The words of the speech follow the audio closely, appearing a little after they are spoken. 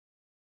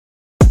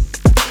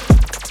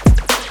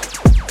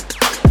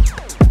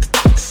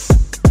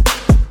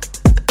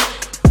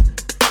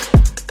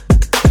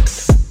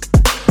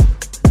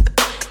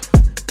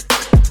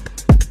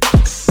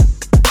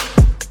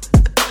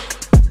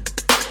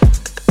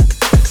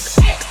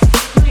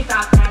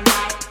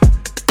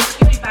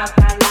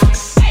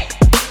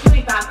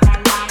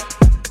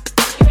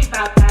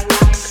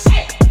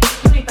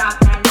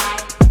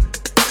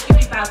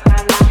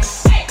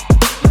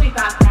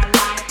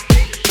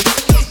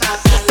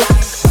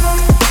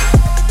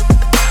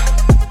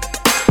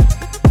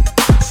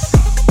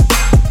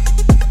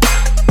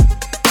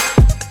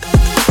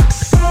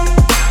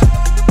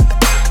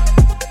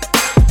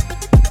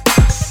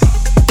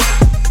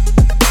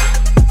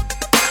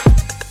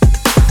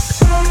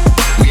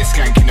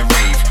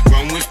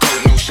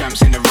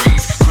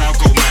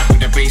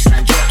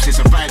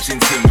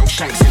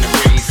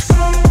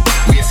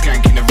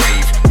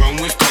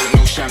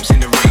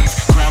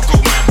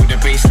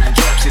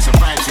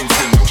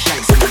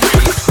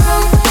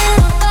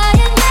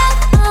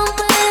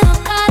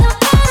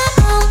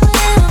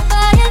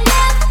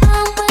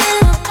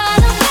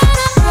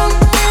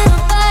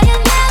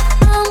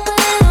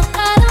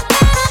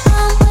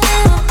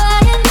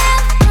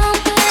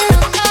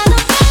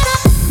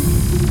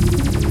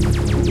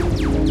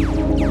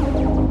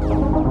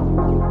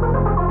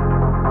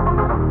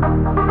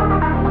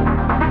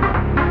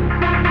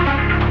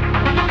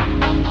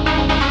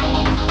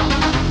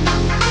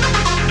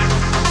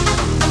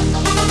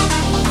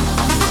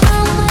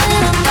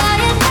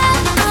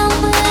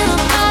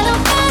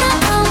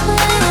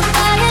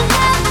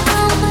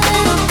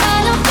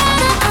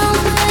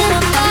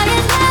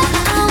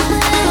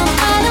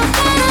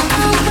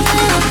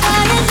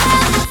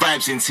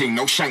ting,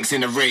 no shanks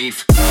in the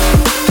rave.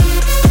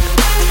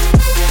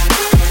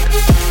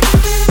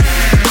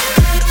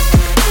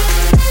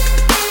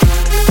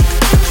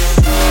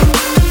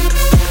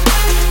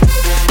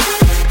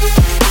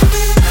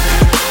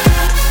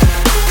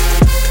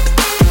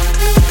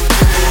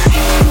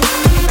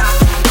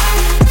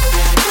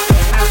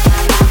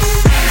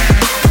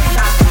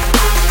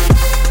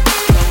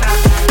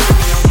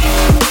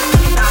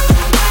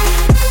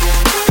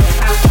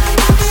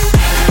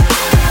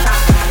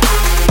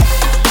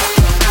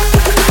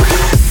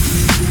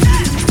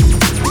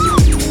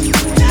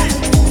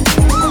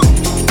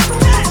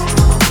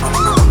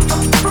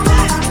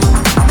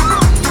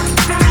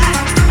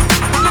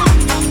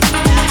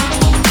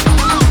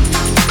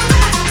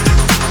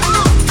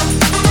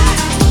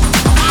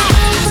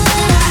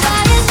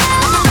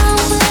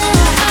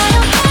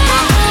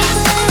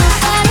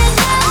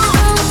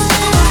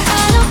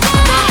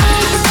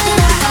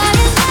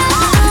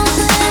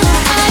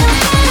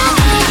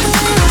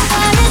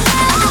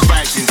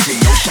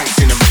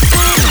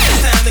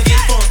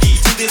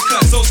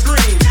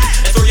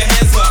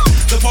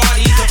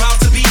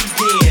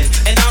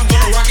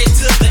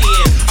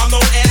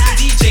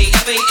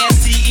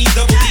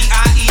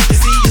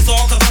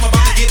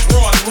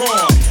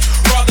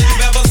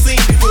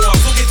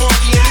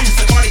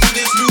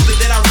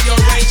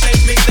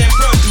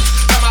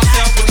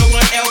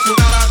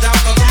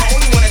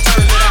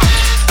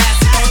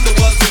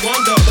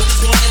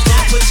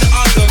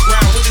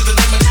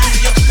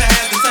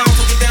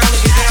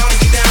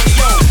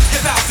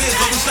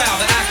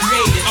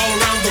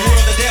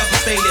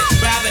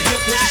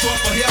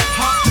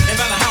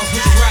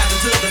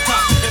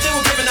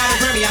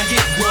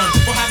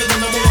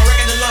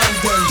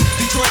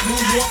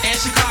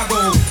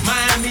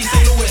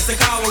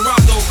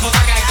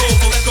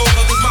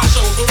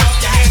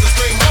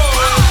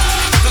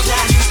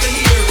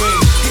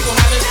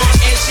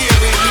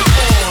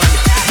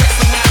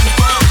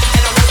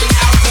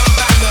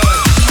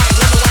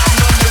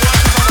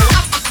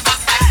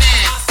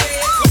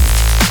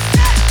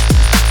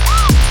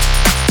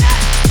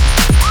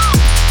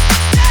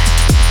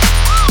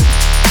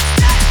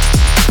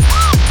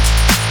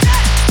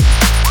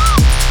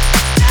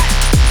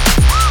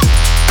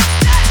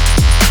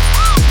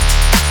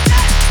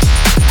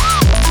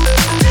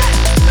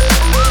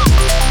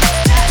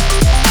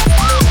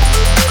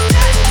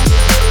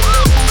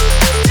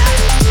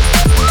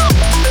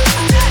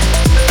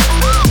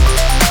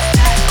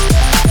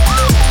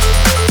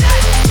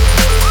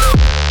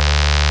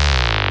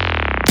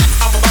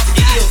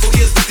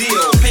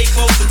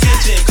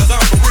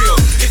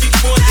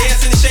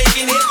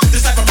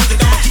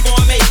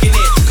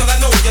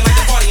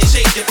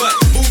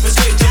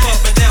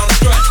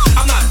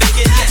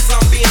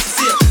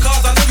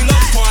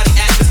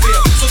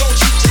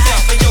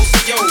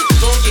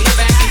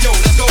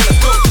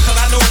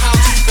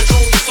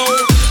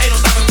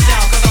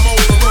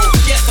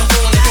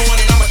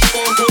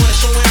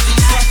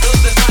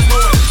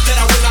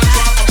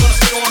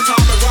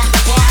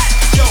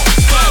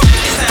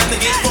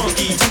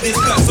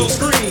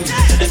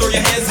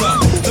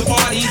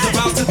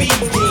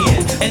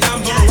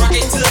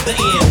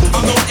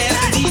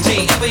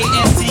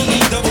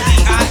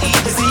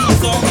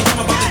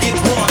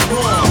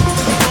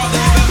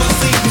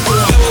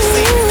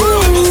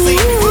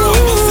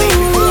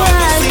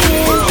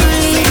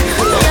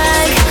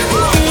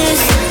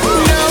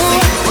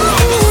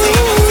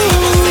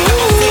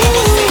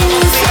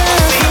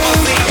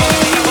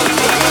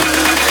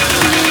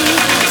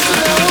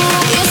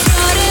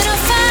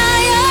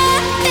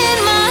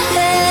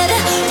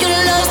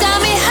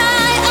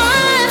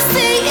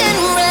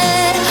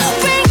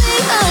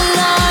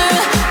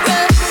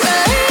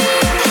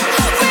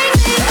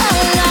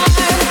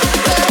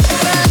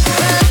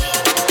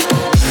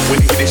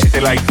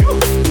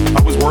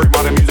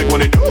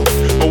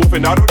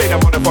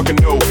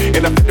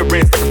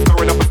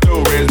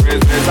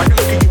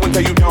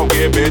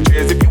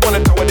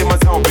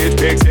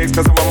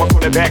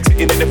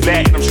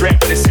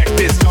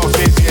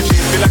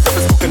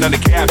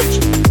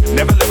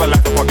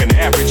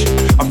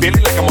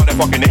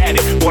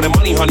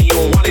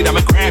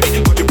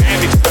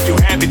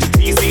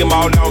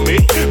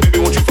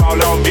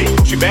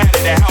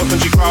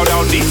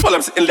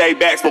 Laid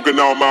back, smoking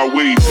all my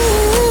weed.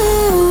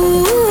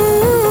 Ooh,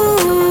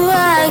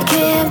 I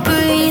can't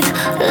breathe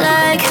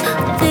like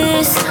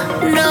this,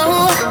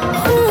 no.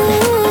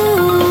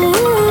 Ooh,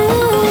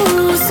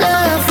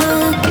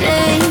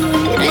 suffocating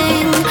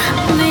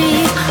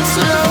me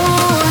slow.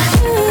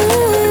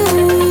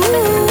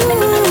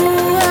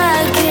 Ooh, I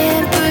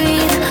can't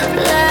breathe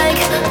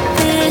like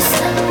this,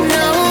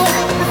 no.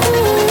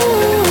 Ooh,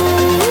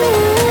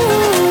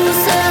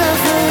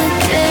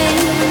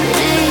 suffocating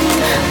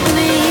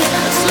me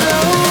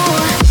slow.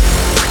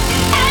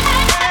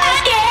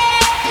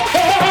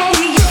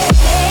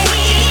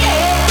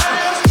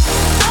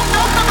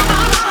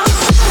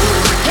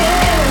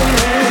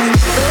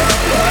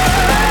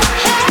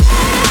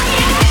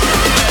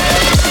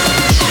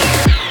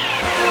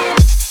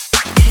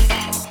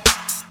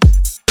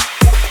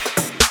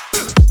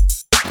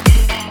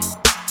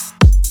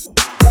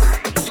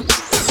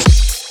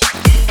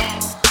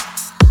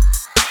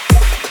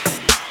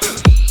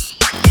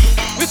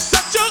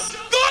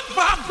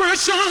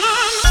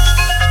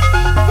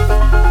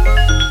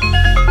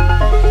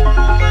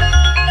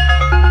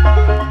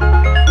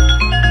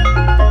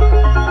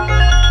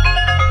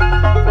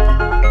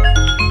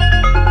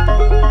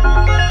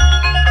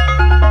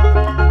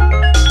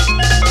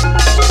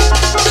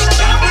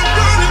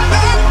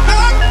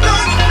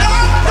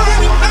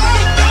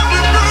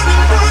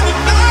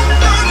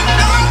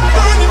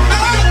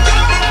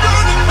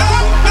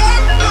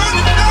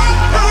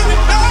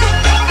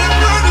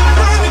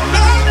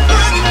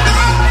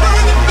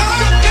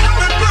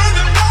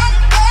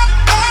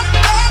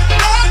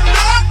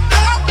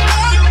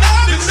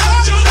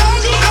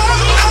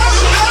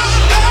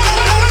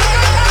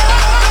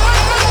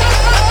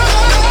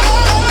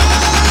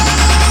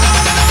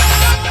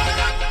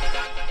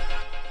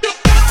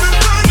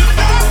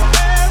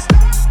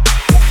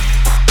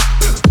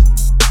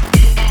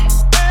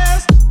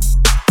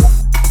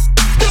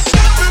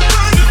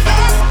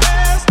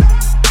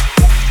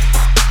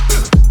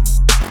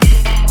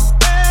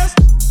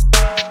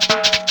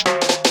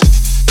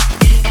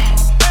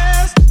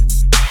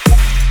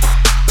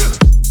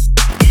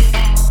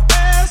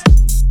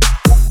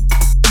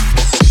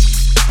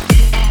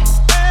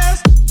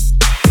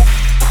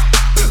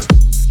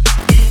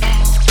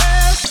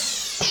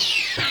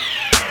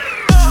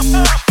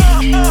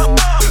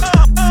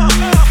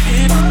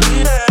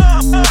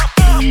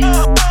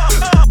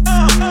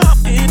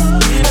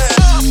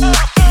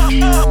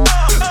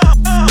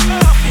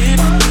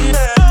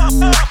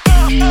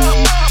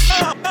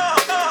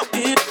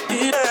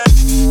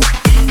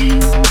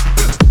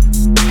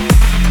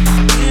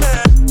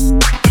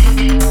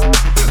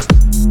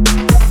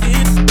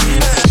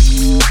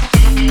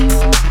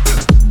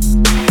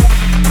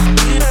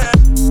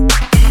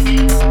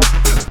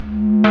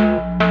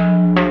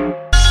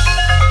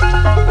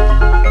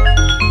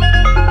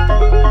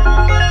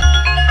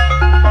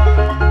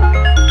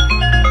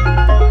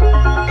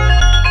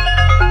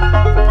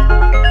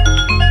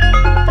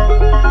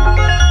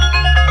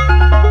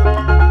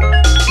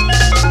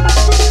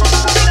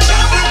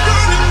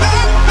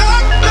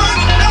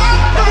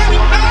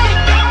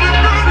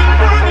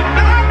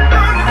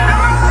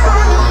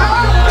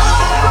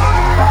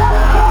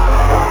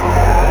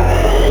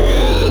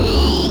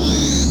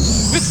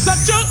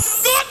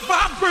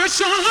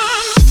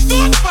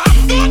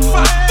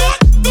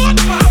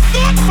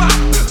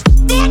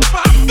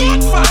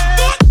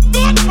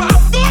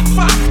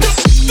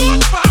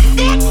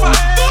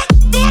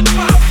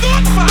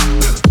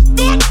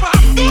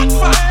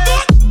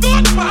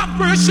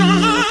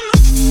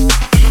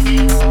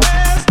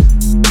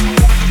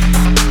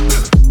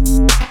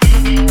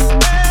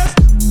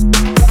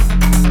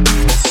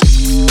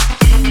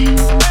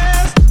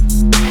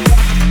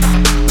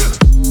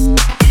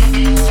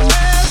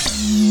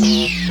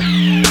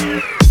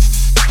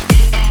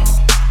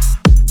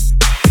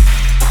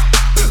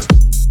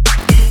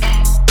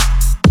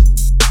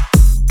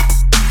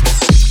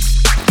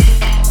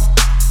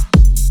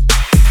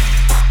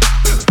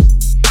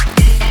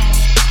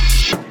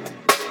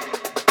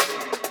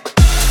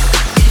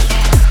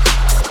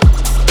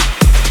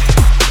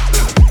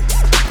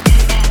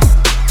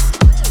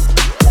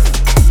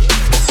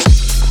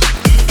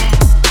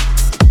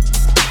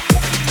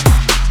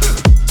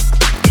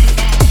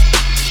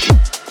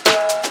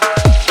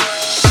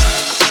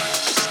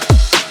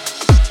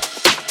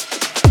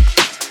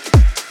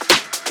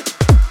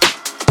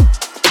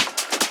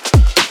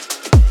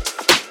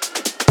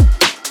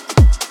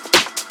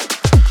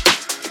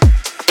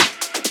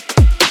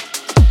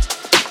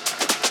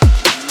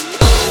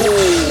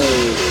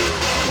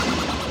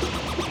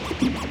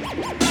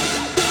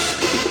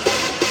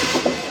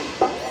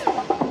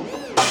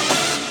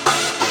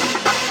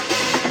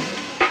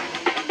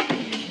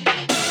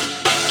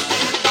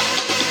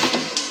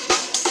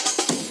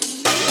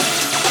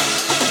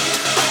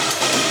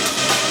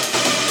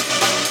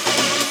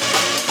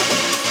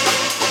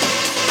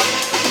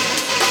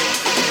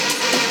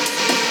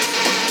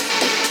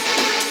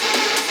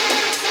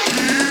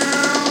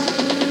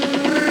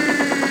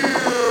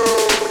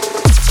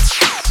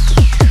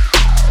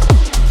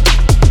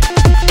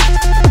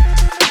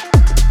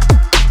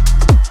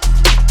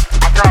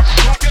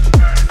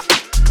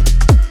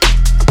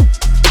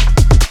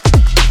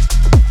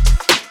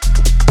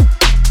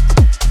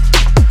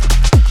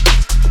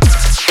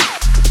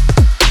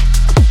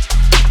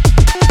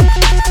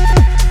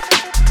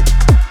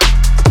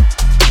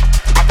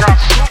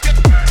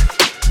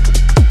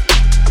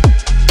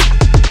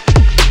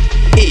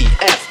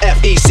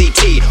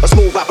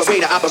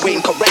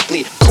 operating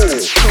correctly. Cool,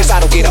 cause I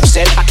don't get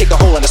upset. I kick a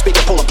hole in the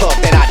speaker, pull a plug,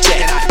 then I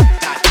jet.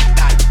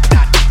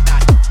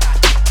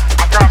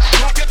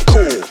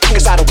 Cool,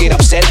 cause I don't get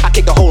upset. I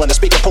kick a hole in the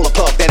speaker, pull a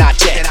plug, then I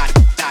jet.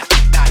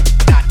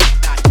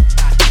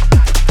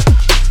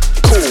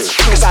 Cool,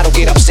 cause I don't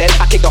get upset.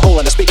 I kick a hole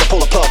in the speaker,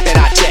 pull a plug, then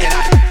I jet.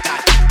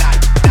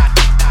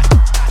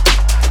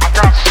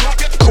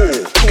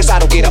 Cool, cause I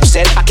don't get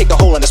upset. I kick a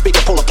hole in the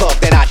speaker, pull a plug,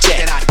 then I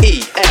jet.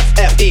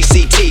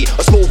 EFFECT,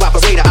 a smooth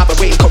operator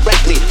operating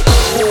correctly.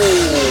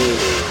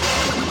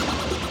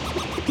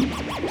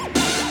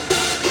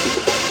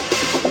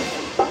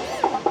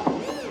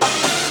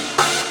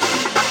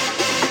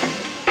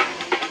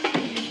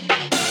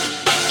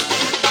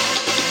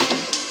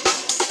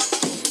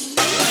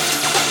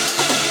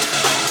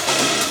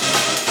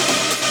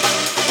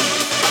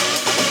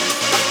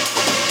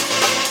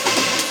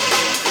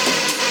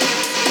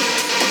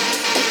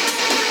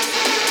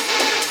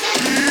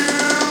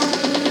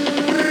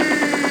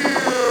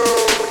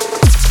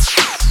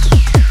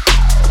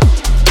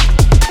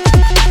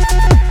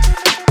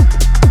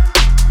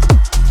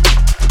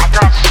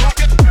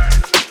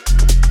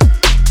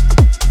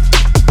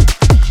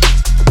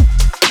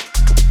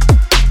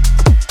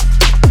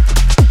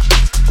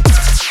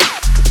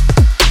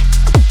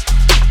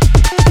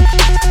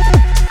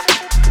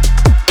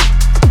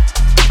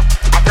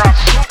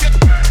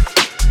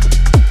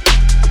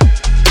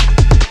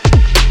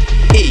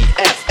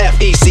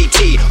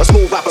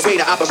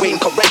 Operating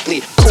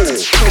correctly, cool,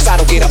 cause I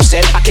don't get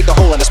upset. I kick a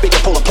hole in the speaker,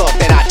 pull a plug,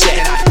 then I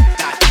jet.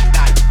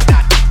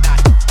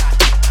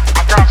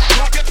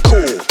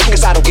 Cool,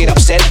 cause I don't get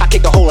upset. I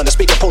kick a hole in the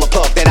speaker, pull a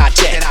plug, then I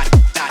jet.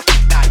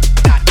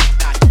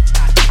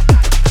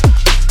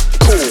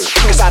 Cool,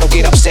 cause I don't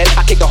get upset.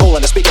 I kick a hole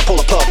in the speaker, pull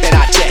a plug, then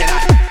I jet.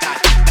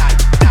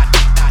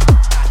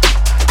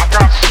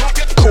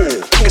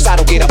 Cool, cause I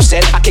don't get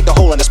upset. I kick a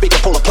hole in the speaker,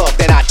 pull a plug,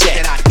 then I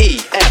jet.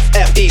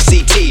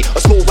 EFFECT,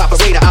 a smooth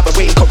operator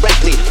operating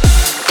correctly.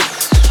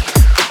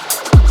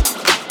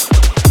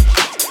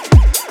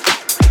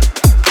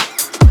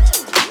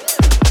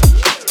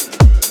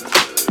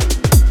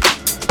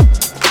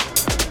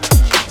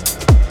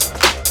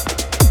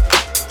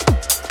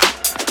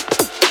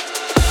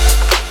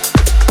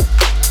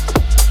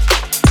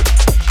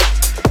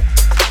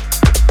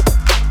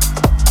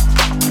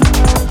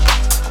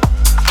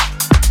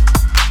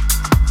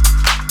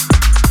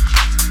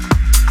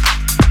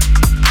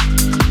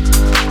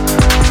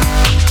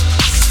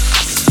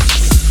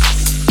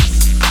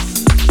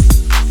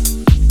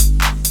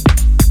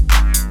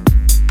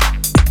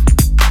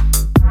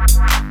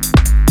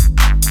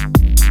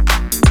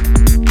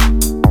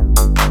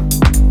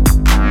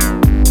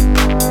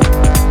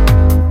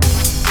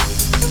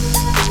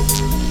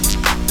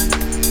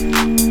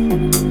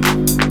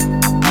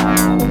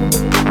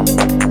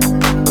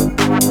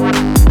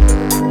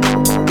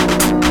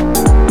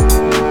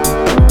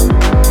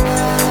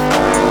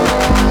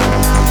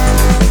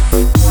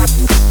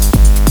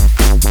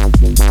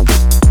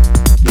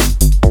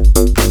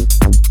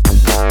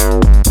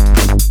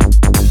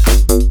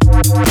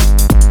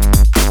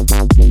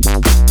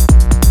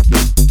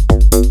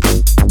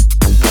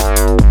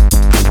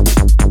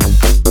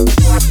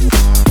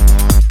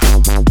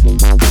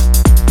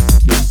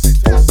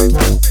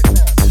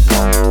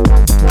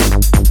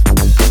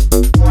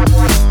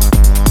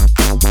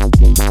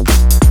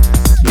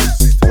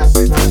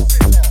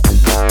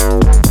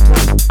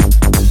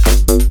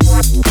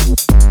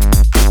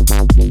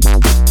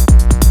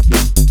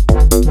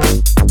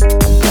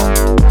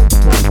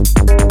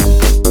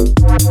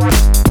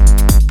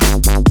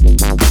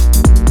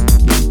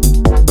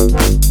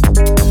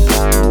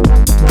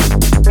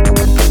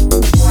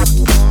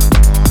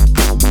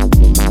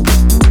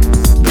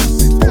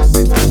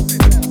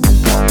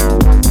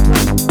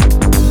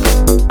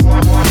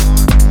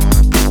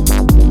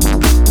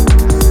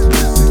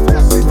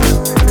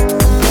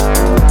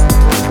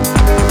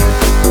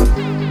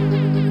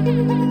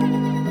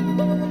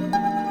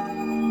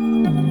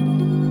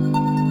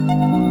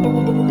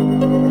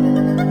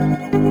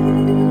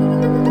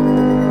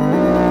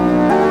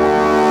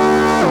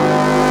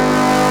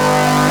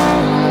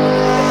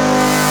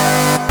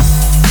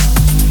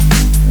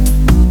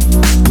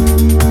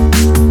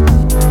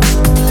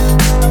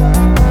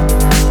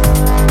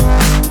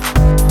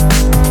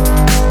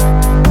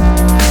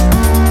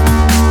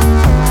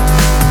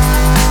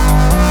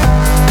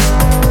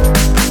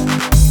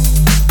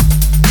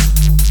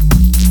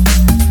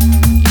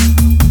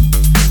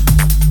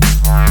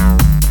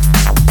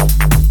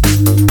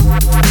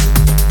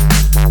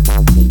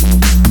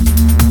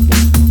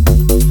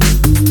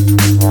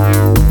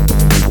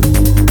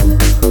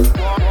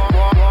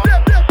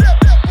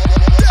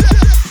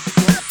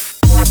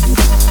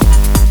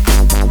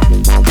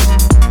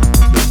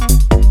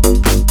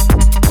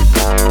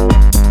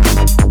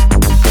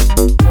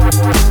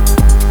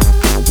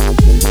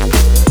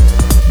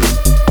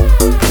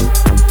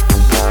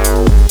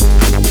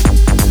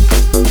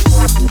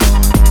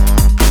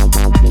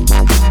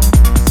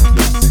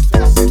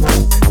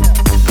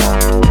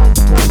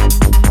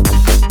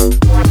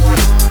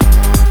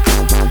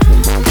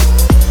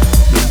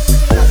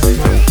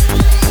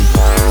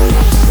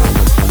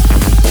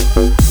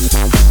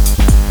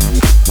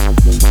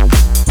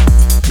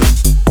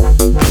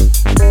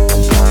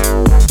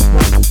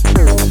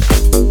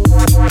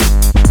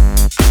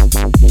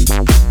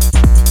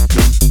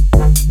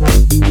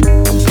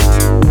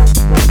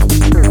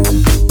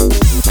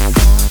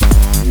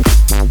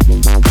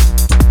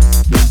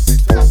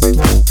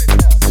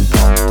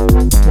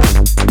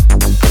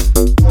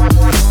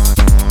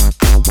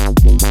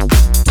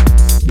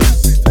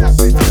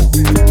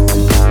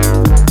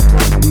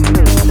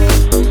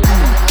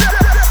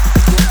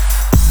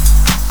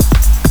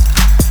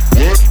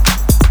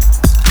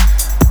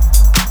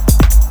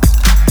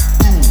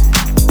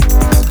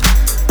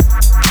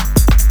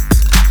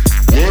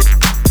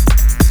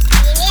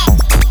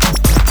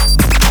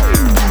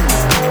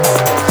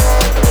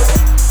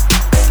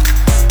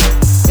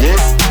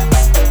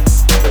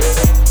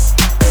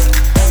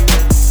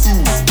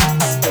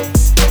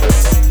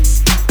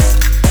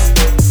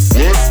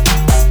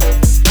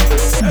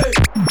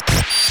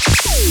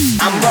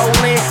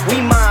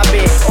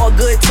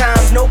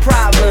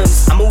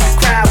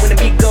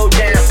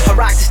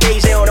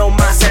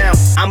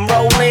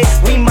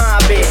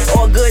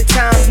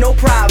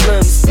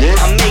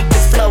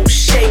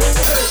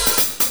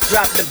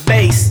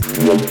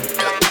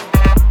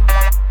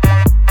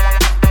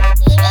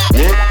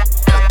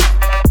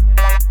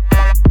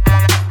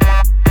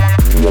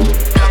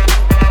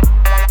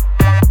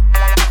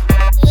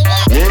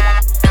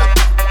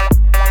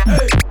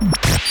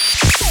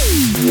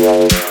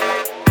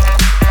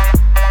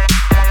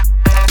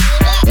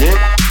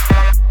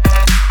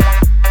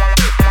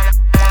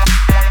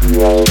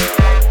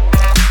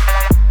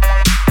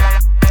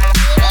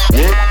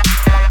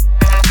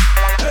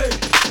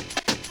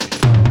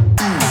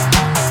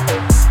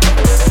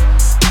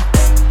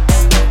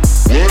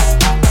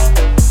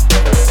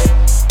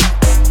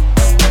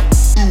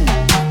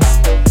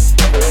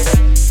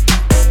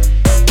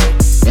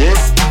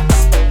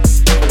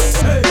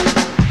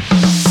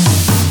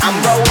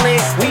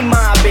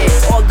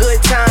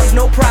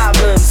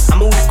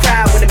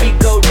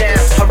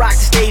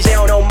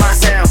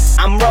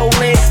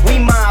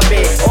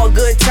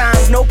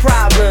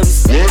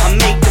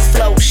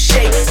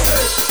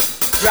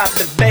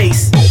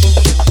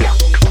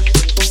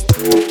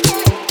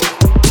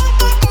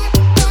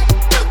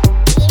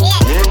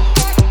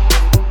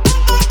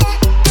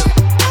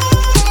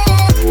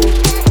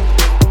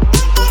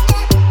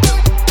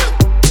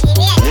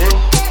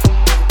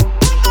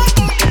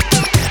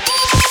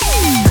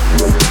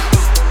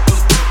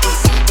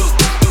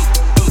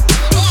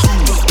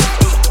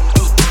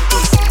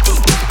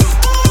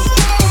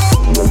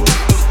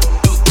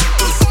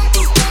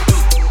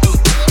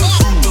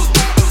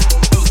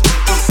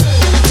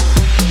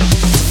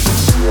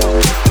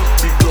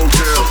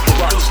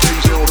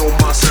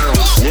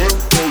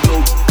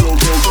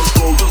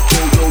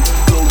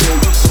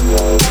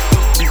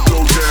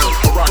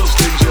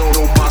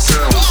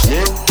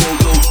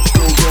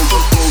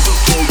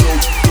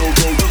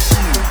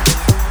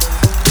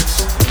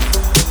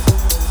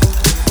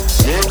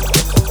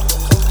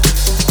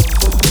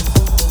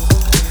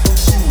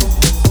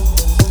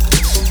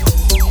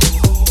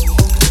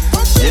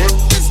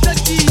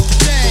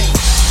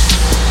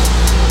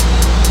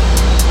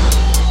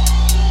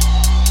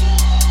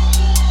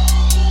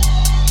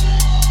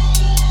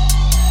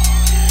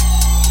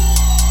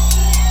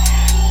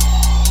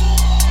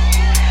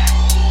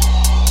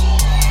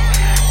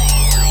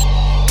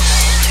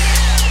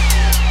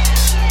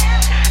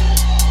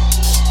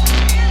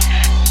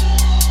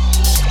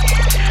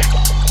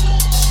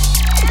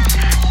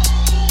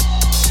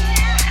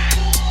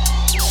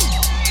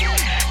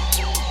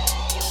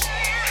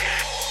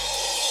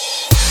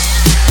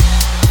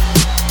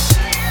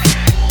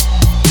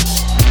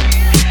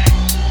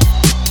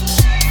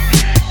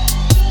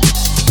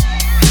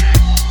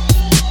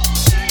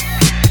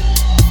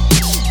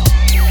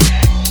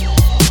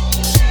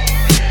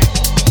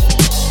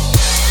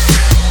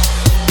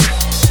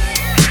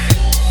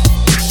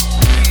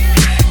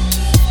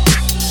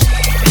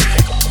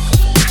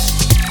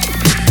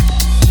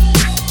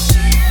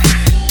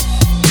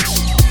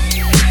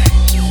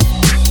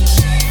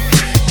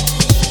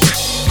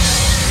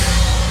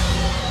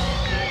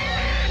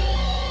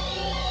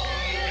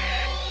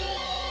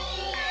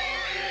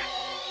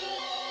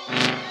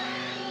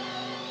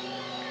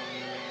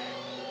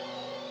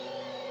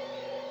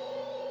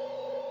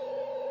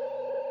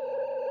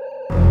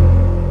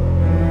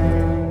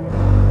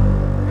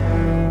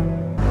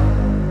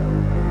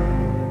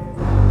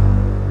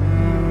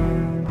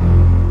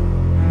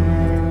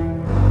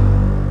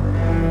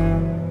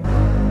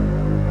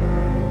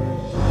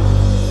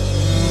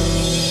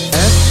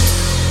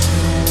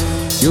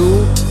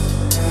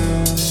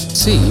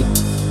 C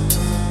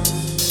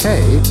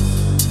K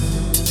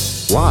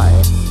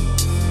Y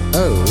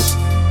O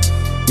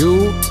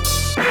U.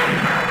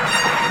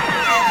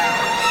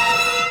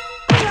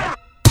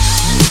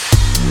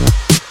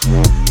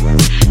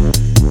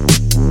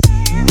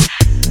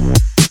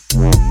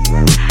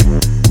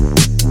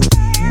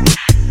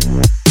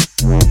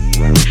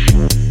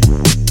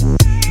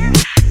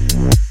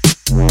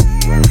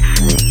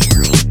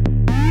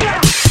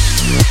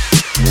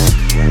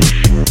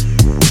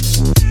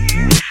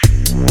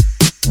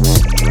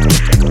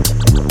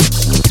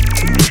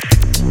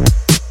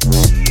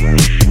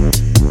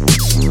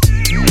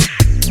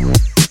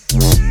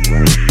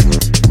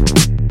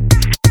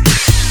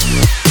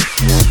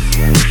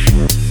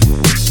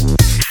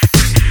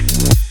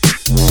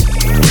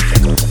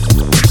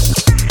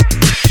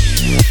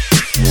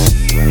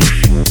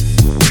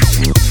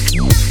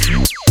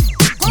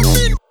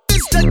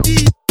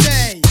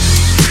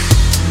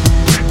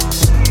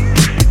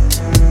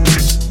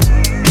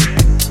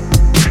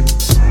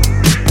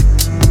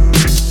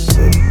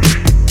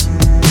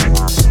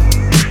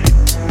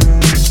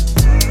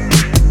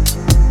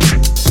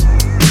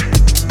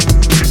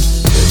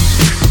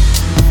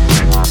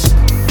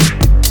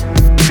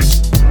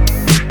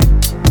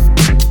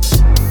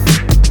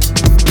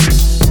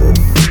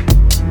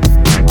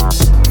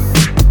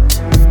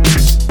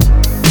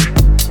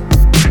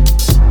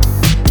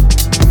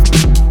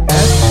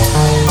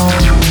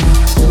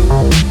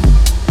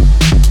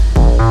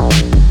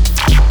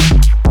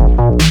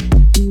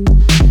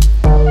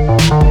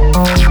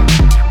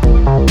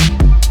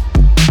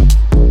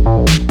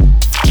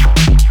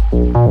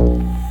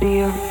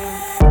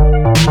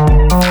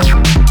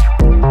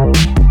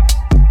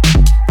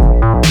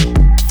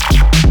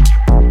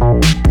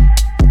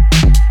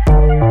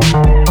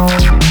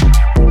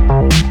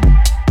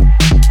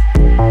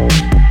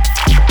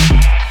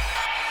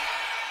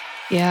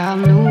 Yeah, I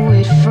knew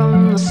it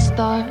from the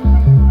start.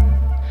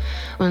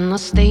 When I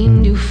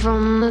stained you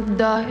from the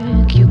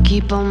dark, you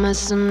keep on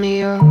messing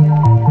me up.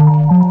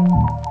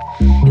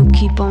 You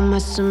keep on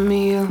messing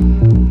me up.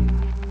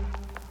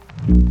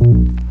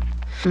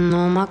 And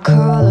all my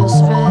colors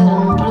red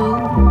and blue,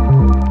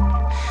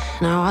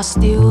 now I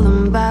steal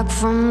them back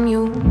from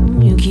you.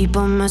 You keep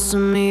on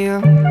messing me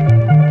up.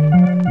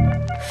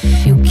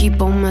 You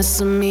keep on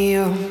messing me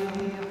up.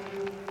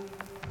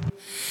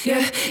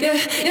 Yeah, yeah,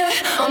 yeah,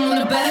 I'm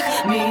gonna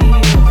back me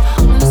up.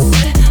 I'm gonna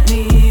set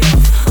me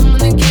off. I'm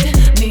gonna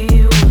get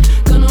me one.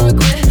 Gonna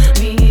regret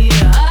me.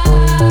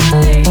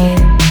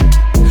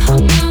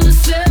 I'm gonna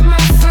set my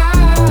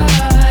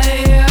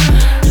fire.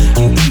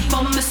 You keep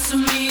on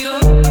messing me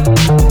up.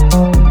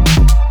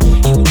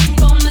 You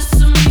keep on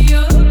messing me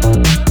up.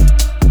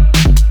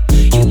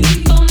 You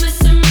keep on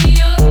messing me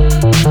up.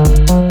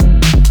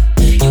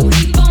 You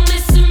keep on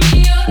messing me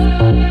up.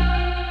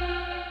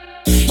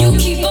 You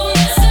keep on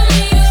messing me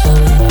up.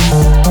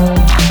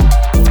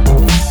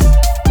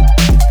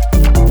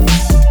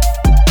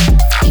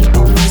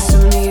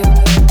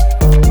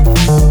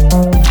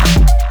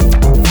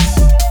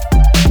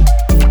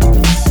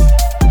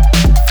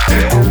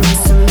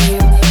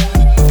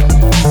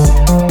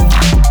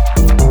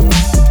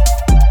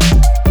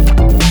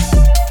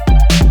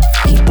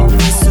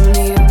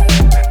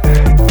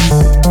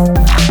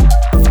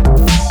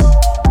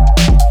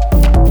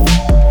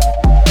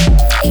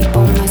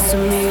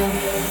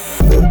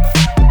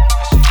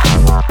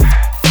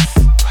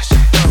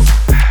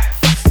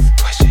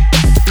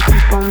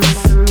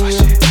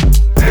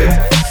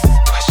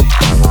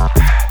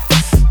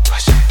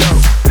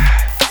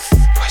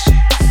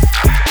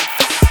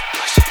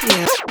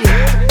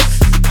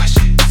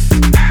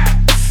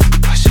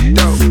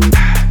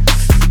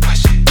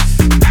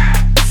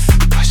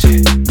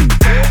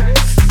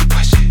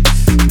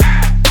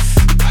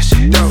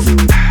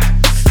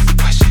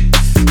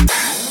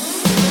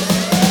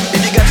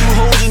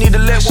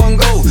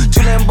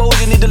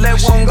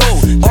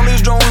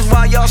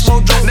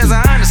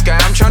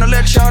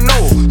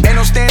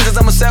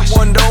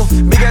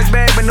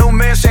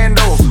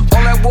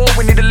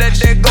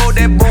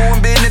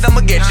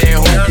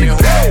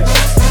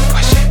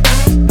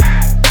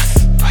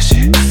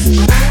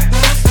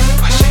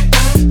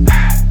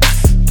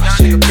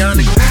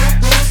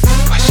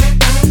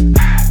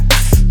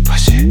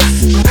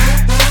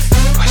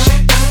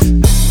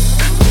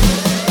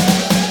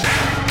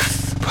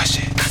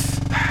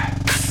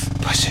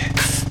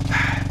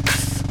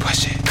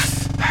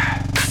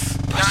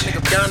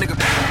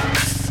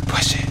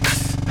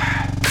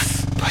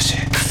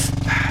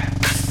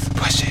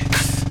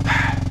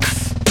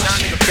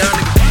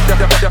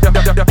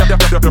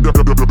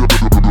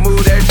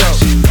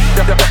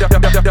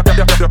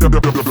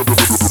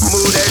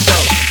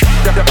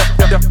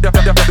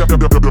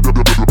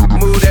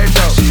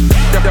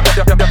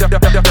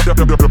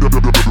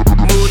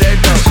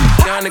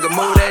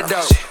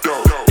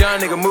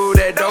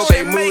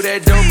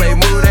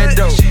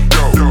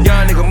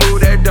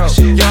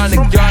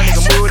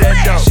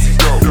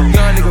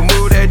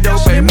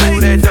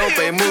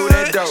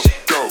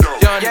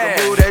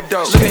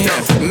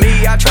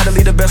 to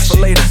leave the best for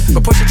later.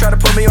 But Pusha tried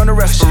to put me on the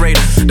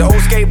respirator. The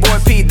old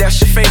skateboard Pete, that's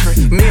your favorite.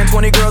 Me and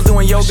 20 girls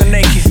doing yoga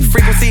naked.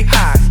 Frequency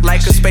high,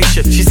 like a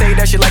spaceship. She say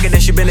that she like it,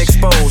 then she been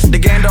exposed. The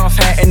Gandalf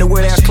hat and the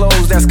weird ass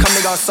clothes. That's Come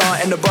Nigga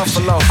Garcon and the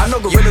Buffalo. I know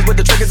gorillas with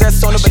the triggers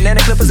that's on the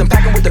banana clippers and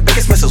packing with the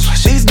biggest missiles.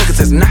 These niggas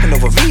is knocking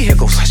over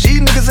vehicles.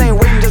 These niggas ain't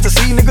waiting just to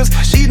see niggas.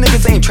 These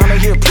niggas ain't trying to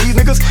hear please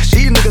niggas.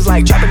 These niggas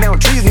like chopping down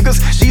trees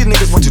niggas. These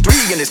niggas 1, 2,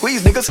 3 and they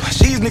squeeze niggas.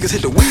 These niggas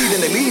hit the weed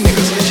and they leave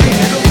niggas.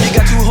 You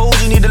got 2 hoes,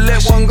 you need to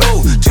let one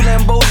go. 2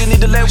 Lambos, you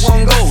need to let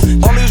one go.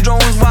 All these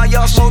drones while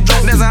y'all smoke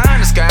drones. There's an eye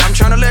in the sky, I'm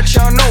trying to let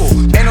y'all know.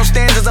 Ain't no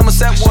stanzas, I'ma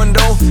set one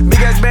though.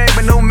 Big ass bag,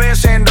 but no man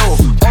sando.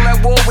 All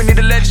that war, we need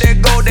to let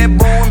that go. That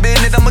bone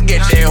business, I'ma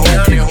get that hoe.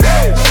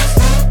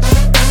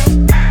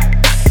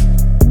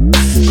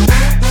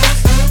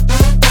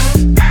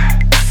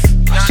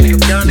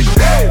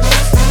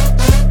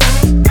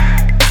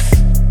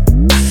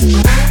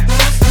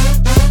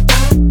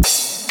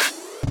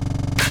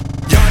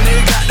 Young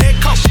nigga, got that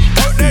coke,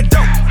 work that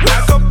dope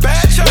like a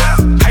bad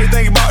child. How you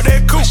think about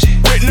that coupe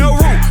with no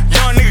roof?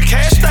 Young nigga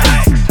cashed out.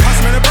 Pass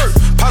him in the bird,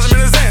 pass him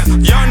in the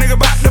Zan. Young nigga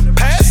bout to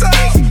pass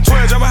out.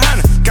 12 jump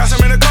behind him, got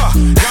some in the car.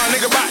 Young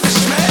nigga bout to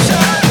smash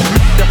out.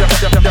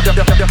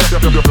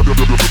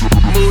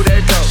 Move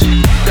that dope.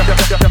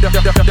 Move that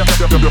dope.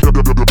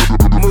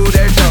 Move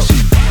that dope. Move that dope.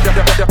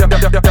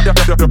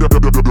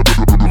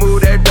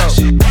 Move that dope. Move that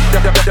dope.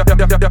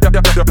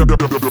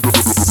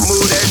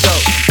 Move that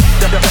dope.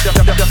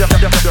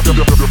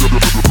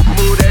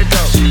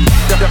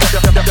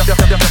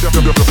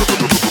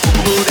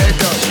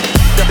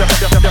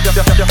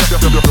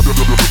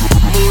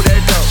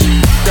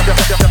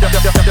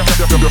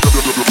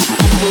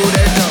 Move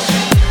that dope.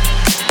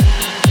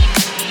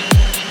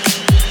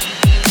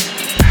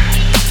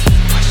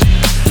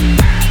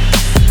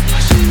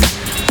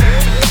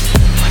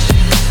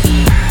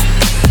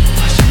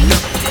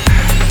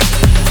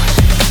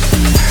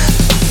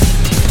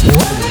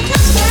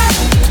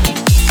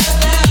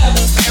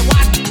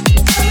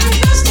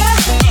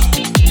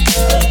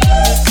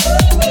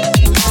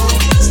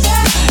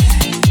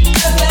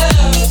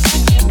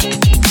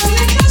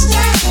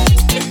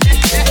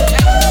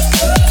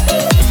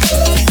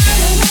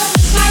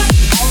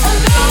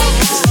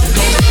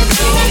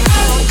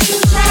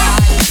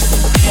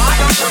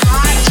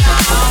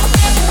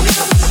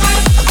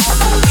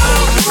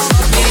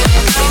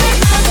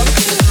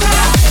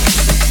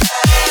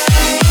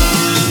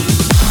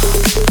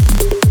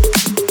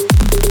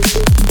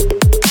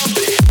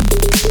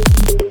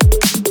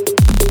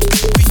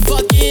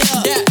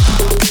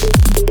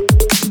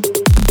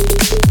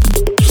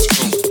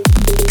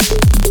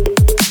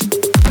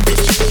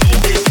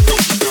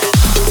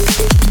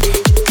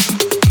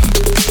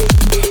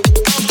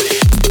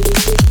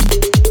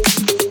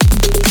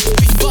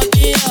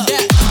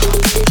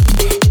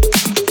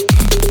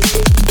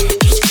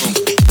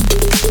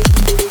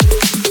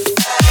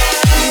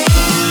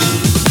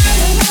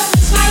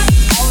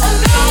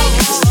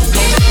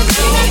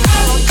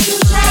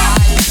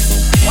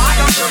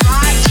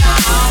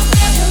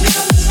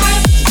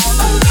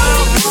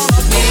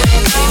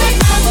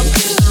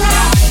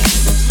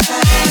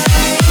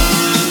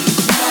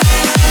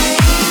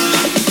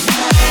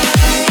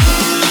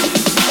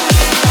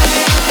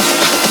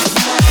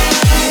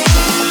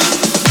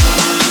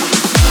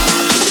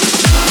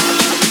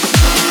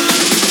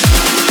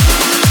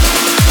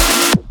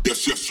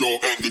 Yes, your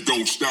anger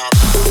don't stop.